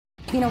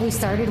We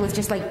started with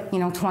just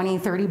 20,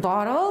 30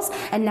 bottles,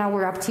 and now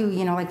we're up to,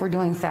 we're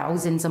doing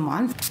thousands a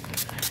month.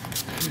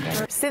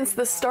 Since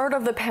the start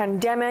of the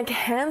pandemic,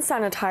 hand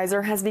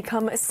sanitizer has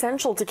become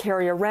essential to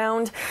carry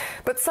around,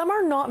 but some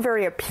are not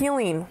very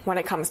appealing when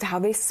it comes to how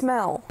they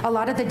smell. A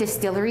lot of the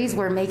distilleries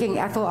were making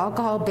ethyl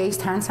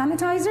alcohol-based hand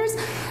sanitizers,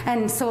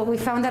 and so we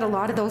found that a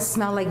lot of those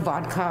smell like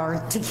vodka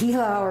or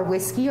tequila or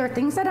whiskey or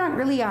things that aren't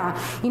really,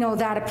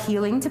 that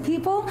appealing to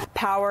people.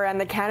 Power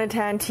and the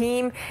Canitan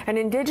team, an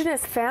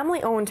Indigenous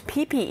family-owned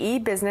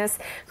PPE business,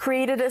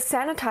 created a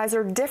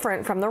sanitizer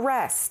different from the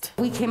rest.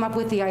 We came up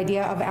with the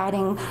idea of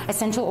adding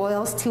essential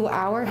oils to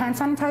our hand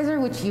sanitizer,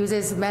 which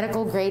uses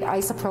medical grade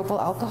isopropyl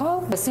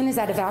alcohol. As soon as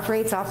that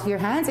evaporates off your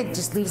hands, it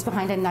just leaves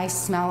behind a nice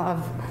smell of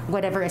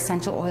whatever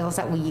essential oils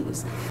that we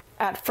use.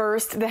 At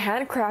first, the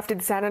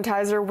handcrafted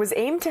sanitizer was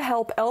aimed to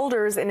help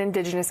elders in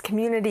Indigenous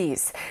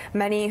communities,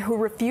 many who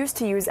refuse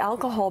to use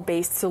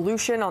alcohol-based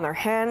solution on their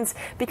hands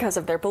because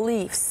of their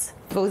beliefs.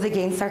 Goes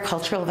against our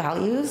cultural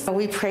values.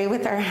 We pray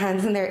with our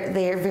hands, and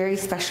they're very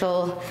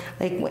special,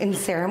 in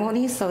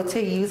ceremonies. So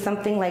to use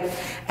something like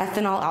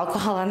ethanol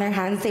alcohol on their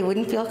hands, they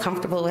wouldn't feel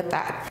comfortable with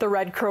that. The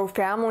Red Crow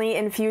family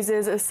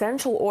infuses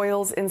essential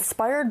oils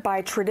inspired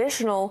by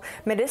traditional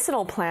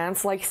medicinal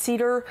plants like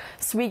cedar,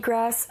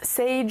 sweetgrass,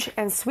 sage,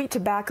 and sweet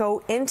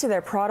tobacco into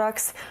their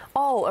products,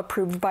 all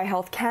approved by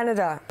Health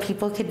Canada.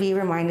 People could be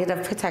reminded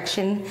of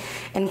protection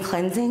and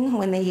cleansing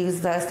when they use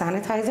the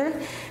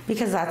sanitizer,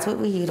 because that's what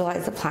we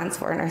utilize the plants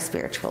for in our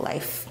spiritual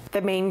life.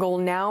 The main goal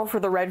now for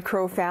the Red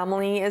Crow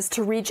family is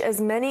to reach as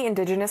many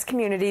Indigenous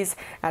communities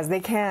as they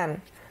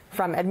can.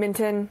 From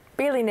Edmonton,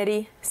 Bailey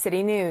Nitty,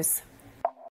 City News.